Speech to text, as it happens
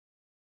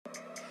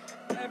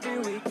Every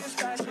week is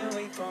fashion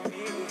week for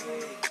me.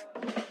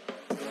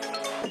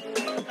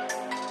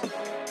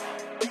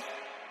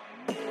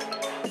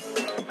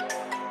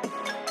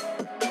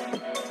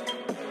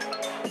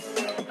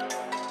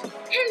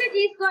 Hello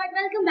G Squad,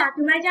 welcome back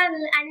to my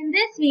channel, and in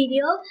this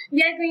video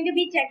we are going to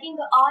be checking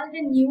all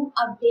the new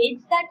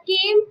updates that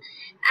came.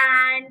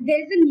 And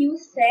there's a new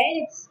set,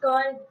 it's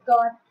called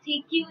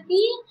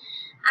Gaurika,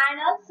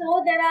 and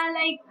also there are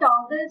like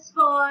toggles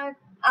for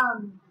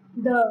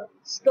the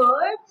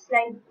skirts,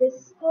 like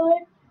this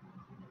skirt,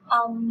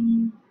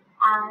 and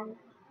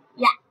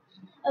yeah,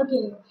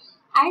 okay.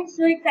 I'm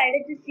so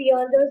excited to see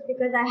all those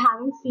because I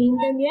haven't seen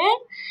them yet.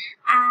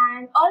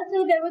 And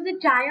also there was a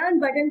try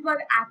on button for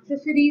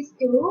accessories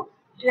too.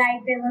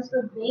 Like there was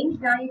for wings.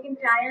 Now you can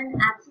try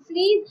on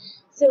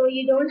accessories, so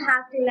you don't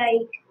have to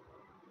like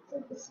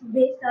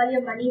waste all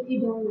your money if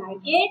you don't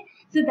like it.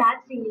 So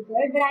that's really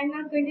good. But I'm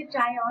not going to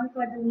try on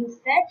for the new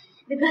set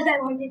because I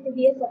want it to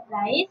be a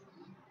surprise.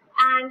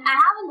 And I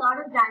have a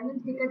lot of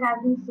diamonds because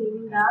I've been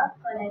saving up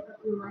for like a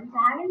few months.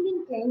 I haven't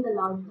been playing a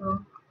lot though.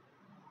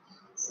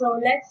 So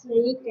let's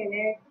wait till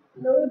it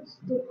loads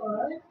to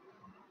Earth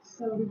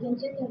so we can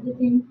check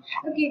everything.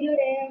 Okay, you're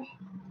there.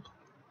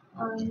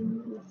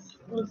 Let's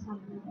go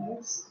something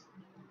else.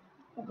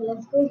 Okay,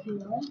 let's go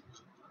here.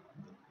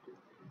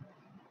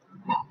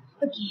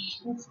 Okay,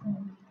 let's go.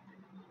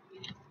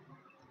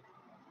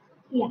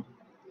 Yeah.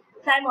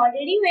 So I'm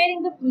already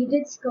wearing the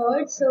pleated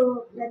skirt,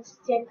 so let's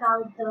check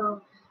out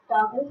the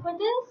toggle for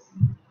this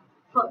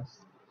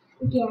first.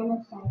 Okay, I'm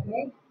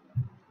excited.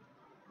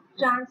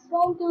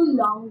 Transform to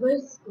longer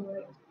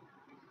skirt.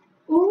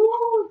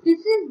 Oh, this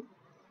is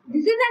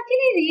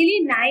actually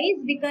really nice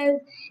because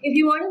if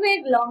you want to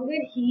wear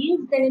longer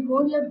heels, then it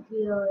won't look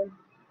weird.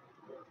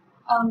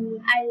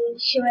 I'll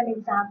show an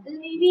example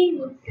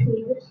maybe. Let's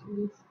see which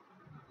heels.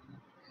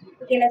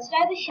 Okay, let's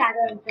try the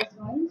shadow of this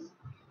ones.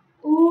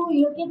 Oh,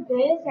 look at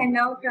this, and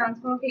now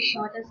transform to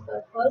shorter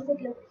skirt. First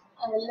it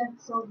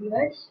looked so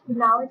weird, but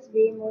now it's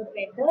way more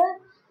better.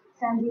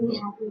 So I'm really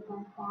happy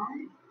about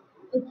that.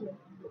 Okay.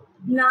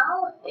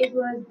 Now it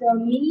was the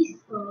mini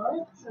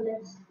skirt, so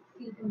let's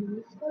see the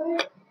mini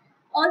skirt.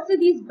 Also,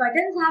 these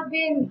buttons have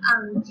been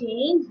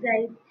changed,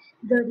 like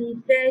the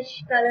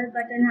refresh color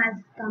button has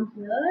come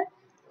here.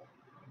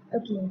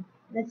 Okay,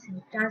 let's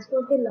see.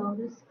 Transfer the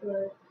longer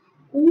skirt.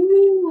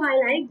 Ooh, I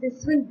like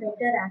this one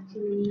better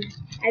actually.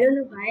 I don't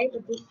know why,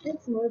 but this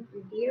looks more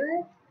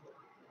prettier.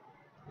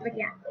 But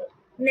yeah,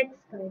 next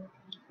skirt.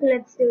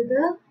 Let's do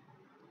the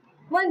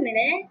 1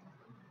 minute.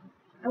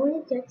 I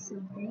want to check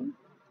something.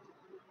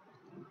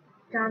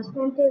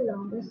 Transform to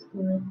longer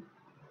skirt.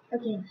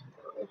 Okay.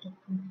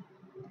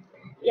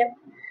 Yep.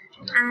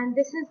 And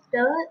this is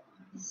the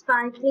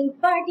sparkling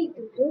party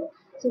tutu.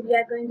 So we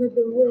are going to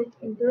do it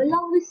into a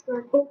longer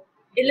skirt. Oh,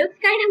 it looks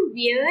kind of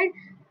weird.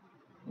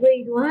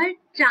 Wait, what?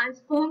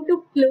 Transform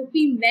to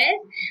floppy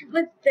mess?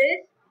 What's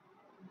this?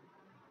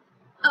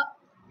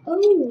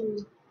 Oh,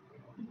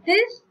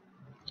 this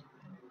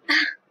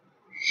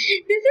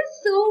this is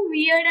so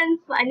weird and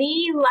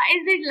funny. Why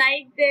is it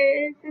like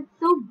this? It's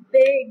so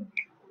big.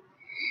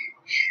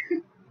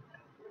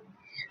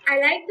 I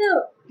like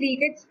the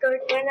pleated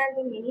skirt one and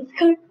the mini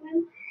skirt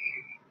one.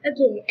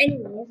 Okay,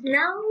 anyways,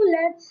 now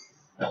let's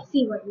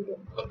see what we do.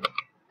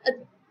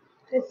 Okay,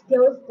 let's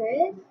close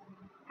this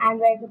and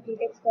wear the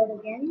pleated skirt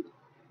again.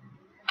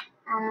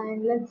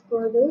 And let's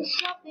go do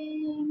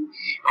shopping.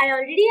 I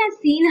already have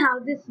seen how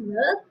this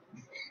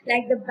looks,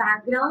 like the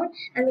background,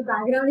 and the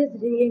background is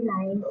really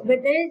nice.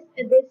 But they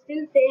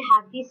still say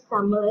happy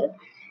summer.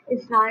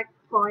 It's not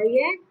fall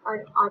yet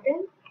or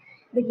autumn.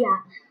 But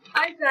yeah.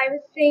 Also, I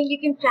was saying you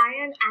can try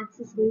on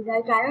accessories.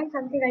 I'll try on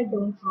something I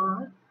don't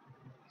have.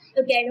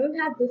 Okay, I don't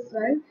have this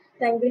one,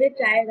 so I'm going to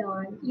try it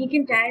on. You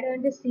can try it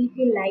on to see if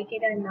you like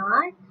it or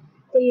not,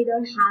 so you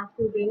don't have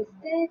to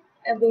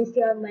waste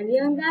your money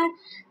on that,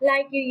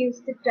 like you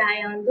used to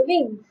try on the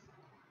wings.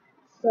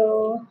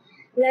 So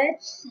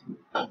let's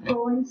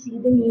go and see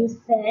the new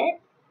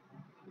set.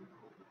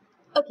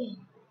 Okay.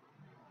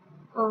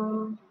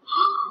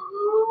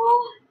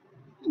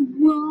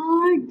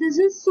 What? This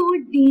is so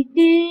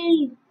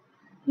detailed.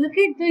 Look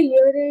at the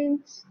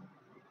earrings.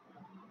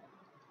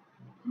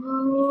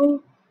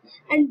 Oh.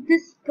 And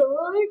this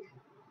skirt,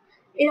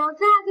 it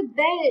also has a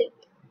belt.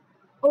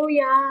 Oh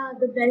yeah,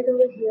 the belt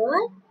over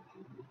here.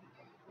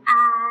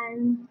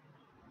 And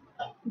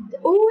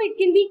oh, it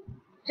can be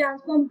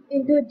transformed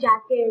into a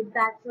jacket.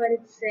 That's what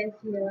it says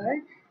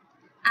here.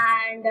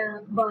 And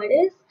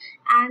bodice.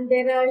 And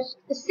there are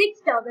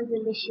 6 toggles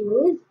in the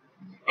shoes.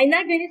 I'm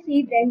not going to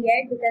see them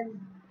yet because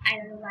I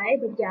don't know why.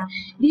 But yeah,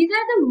 these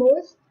are the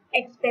most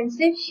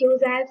expensive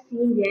shoes I have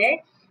seen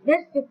yet.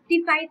 They're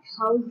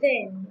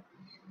 55,000.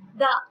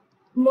 The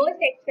most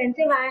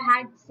expensive I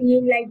had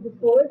seen like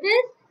before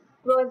this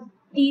was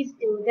these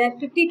two. They're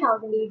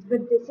 50,000 each,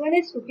 but this one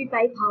is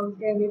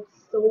 55,000.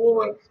 It's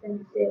so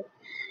expensive.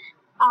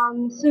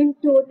 So in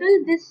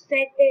total this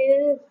set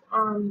is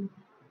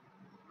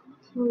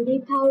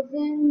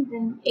 30,000,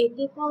 then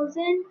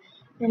 80,000,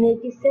 then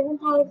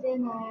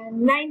 87,000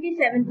 and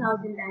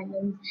 97,000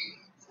 diamonds.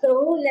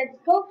 So let's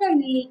go from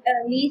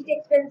least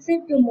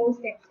expensive to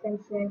most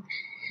expensive.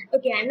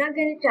 Okay, I'm not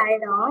gonna try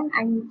it on.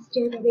 I'm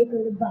straight away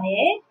going to buy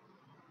it.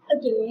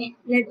 Okay,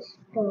 let's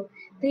go.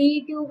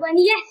 3, 2, 1,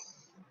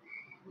 yes!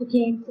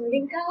 Okay,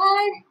 inserting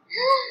card.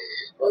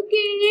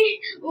 Okay.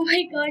 Oh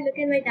my god, look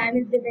at my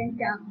diamonds, they went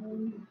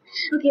down.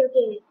 Okay.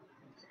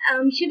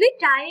 Should we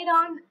try it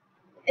on?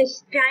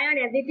 Try on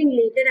everything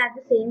later at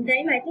the same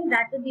time? I think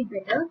that would be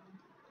better.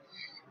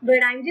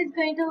 But I'm just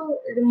going to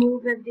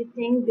remove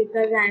everything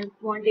because I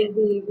want to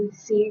be able to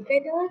see it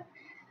better.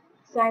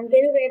 So I'm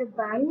going to wear a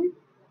bun,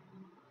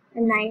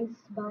 a nice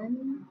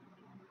bun.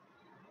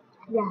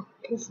 Yeah,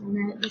 this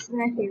is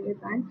my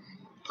favorite bun.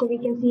 So we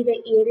can see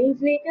the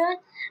earrings later.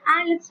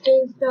 And let's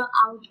change the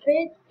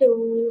outfit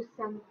to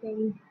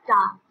something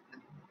dark.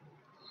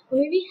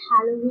 Maybe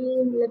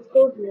Halloween. Let's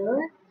go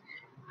here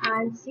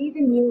and see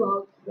the new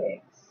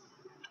outfits.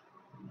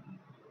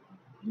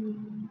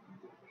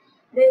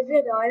 There's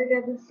a Royal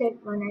Rebel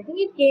set one. I think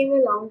it came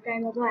a long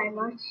time ago. I'm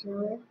not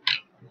sure.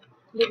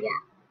 But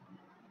yeah.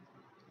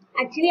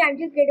 Actually, I'm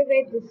just going to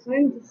wear this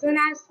one. This one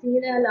I've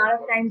seen a lot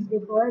of times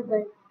before,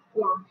 but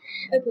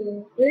yeah.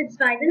 Okay, let's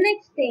buy the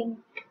next thing.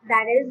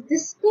 That is the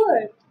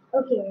skirt.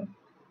 Okay.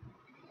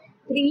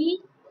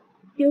 3,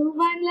 2,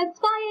 1, let's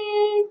buy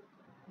it.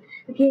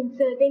 Okay,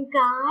 inserting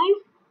card.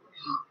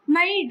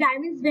 My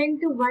diamonds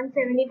went to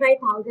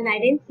 175,000. I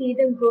didn't see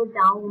them go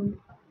down.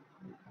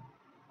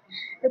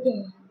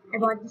 Okay, I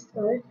bought the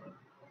skirt.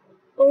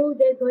 Oh,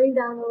 they're going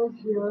down over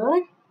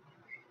here.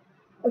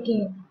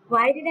 Okay,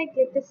 why did I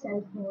click the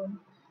cell phone?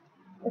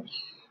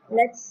 Okay,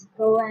 let's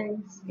go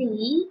and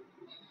see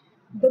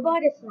the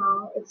bodice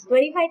now. It's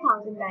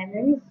 25,000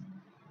 diamonds.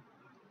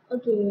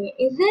 Okay,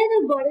 is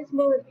there a bodice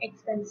more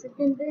expensive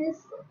than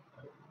this?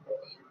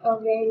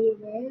 Very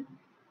rare.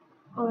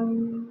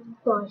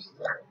 Gosh.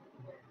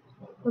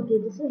 Okay,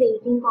 this is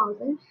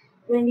 18,000,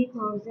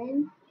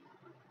 20,000,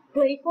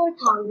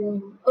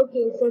 24,000.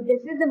 Okay, so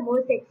this is the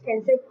most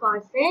expensive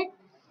corset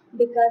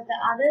because the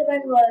other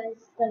one was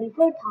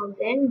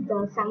 24,000,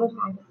 the summer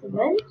fantasy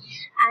one.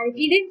 And if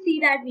you didn't see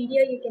that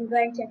video, you can go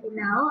and check it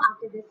now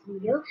after this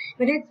video.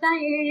 But let's buy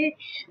it.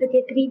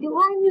 Okay, 3, 2,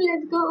 1,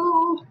 let's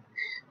go.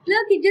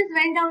 Look, it just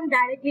went down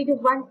directly to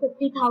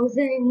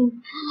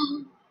 150,000.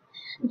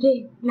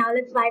 Okay, now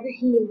let's buy the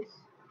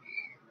heels.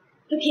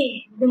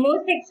 Okay, the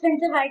most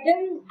expensive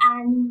item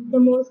and the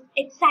most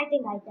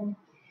exciting item.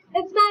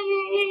 Let's buy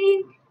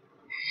it.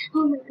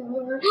 Oh my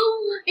god.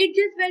 Oh, it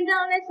just went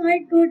down. I saw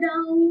it go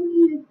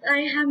down.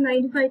 I have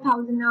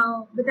 95,000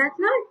 now. But that's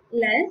not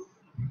less.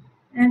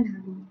 I'm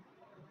happy.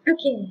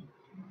 Okay.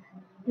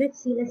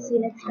 Let's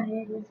buy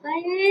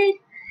it.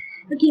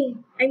 Okay,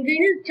 I'm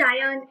going to try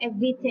on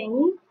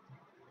everything.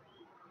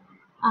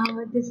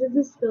 This is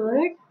the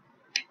skirt.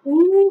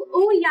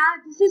 Oh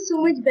yeah, this is so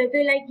much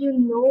better. Like you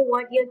know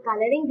what you're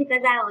coloring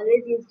because I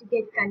always used to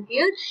get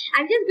confused.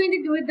 I'm just going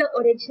to do it the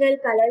original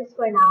colors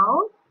for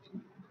now.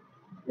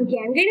 Okay,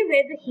 I'm going to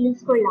wear the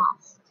heels for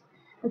last.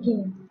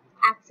 Okay,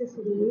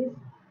 accessories.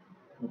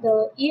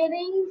 The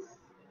earrings.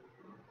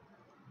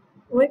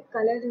 What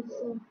color is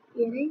the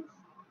earrings?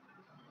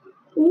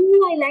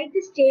 Ooh, I like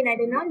this chain. I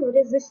did not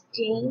notice this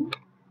chain.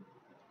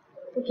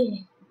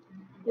 Okay,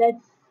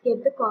 let's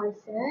get the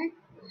corset.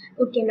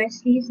 Okay, my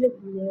sleeves look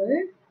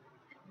weird.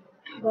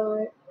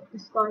 But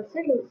this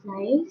corset looks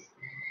nice.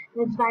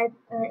 Let's buy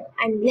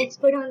and let's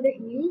put on the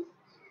heels.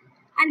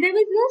 And there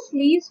was no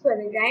sleeves for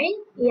it, right?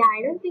 Yeah,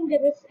 I don't think there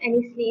was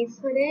any sleeves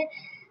for it.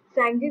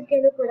 So I'm just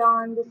going to put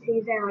on the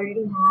sleeves I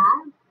already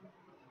have.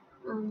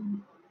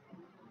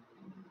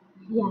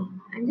 Yeah,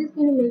 I'm just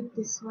going to make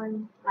this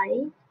one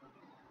white.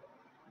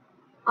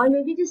 Or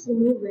maybe just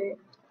remove it.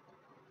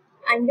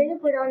 I'm going to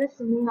put on a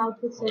swimming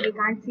outfit so they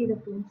can't see the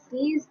pink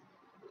sleeves.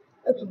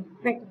 Okay,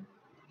 better.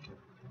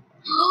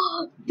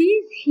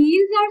 These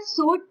heels are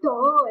so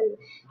tall.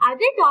 Are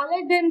they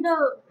taller than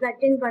the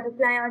Button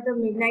Butterfly or the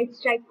Midnight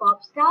Strike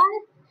Pop Star?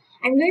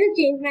 I'm going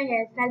to change my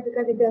hairstyle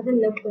because it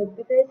doesn't look good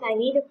because I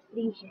need a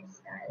free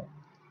hairstyle.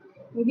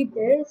 Maybe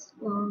this?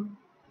 No.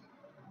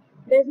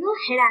 There's no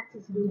head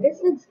accessory.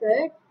 This looks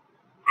good.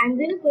 I'm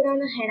going to put on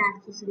a head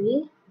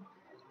accessory.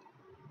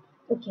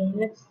 Okay,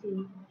 let's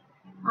see.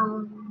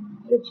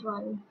 Which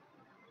one?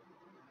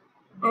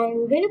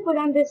 I'm going to put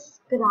on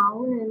this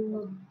crown in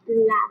a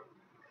black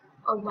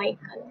or white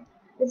color.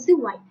 Let's do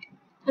white.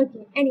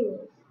 Okay,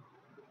 anyways.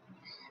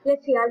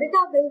 Let's see other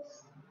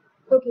topics.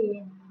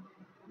 Okay.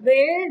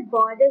 Wear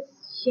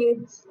bodice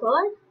shade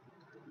skirt.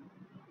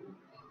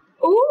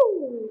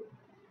 Oh,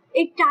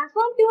 it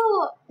transformed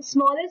to a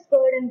smaller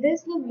skirt, and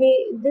this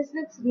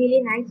looks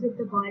really nice with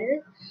the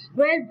bodice.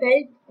 Wear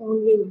belt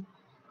only.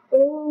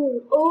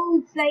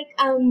 Oh, it's like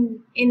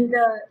in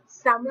the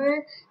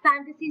summer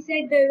fantasy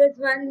set there was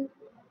one,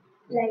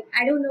 like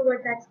I don't know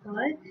what that's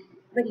called,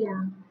 but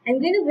yeah,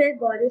 I'm gonna wear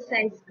bodice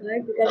size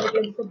skirt because it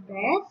looks the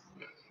best.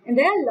 And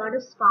there are a lot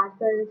of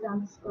sparkles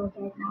on the skirt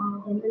right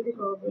now. When will they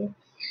go away?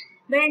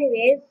 But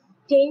anyways,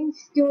 change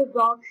to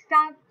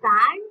Rockstar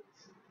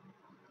pants.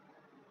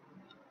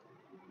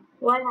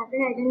 What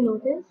happened? I didn't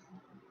notice.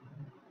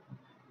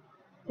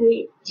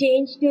 Wait,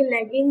 change to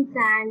leggings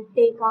and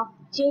take off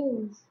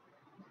jeans.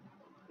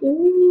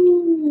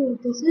 Ooh,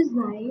 this is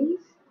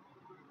nice.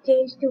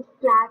 Change to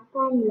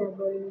platform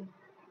level.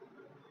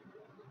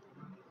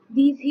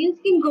 These heels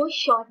can go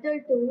shorter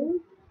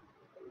too.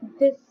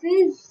 This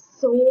is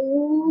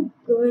so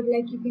good.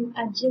 Like you can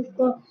adjust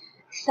the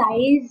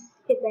size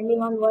depending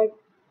on what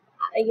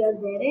you're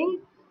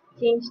wearing.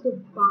 Change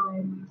to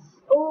pants.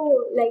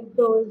 Oh, like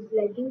those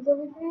leggings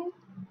over there.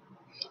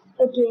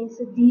 Okay,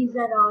 so these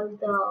are all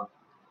the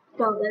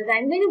toggles.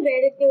 I'm going to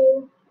wear it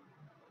to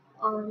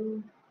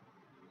um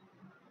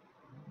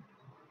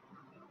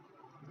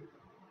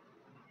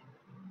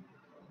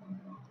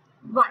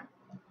one.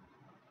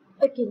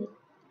 Okay,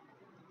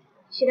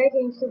 should I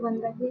change to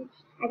one by three?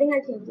 I think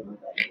I'll change to one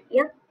by three.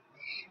 Yep.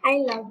 I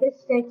love this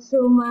set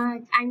so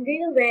much. I'm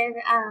going to wear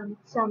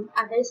some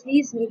other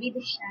sleeves, maybe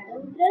the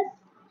shadow dress.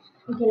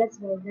 Okay, let's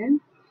wear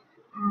them.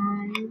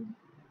 And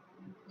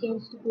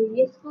change to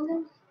previous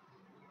colors.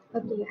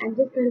 Okay, I'm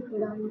just going to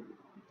put on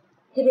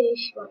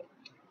grayish white.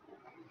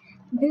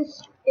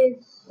 This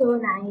is so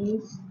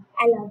nice.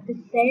 I love this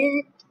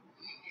set.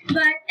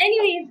 But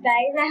anyways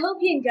guys, I hope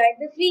you enjoyed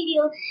this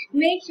video.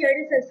 Make sure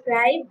to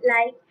subscribe,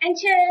 like and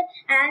share,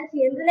 and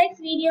see you in the next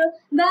video.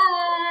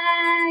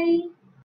 Bye!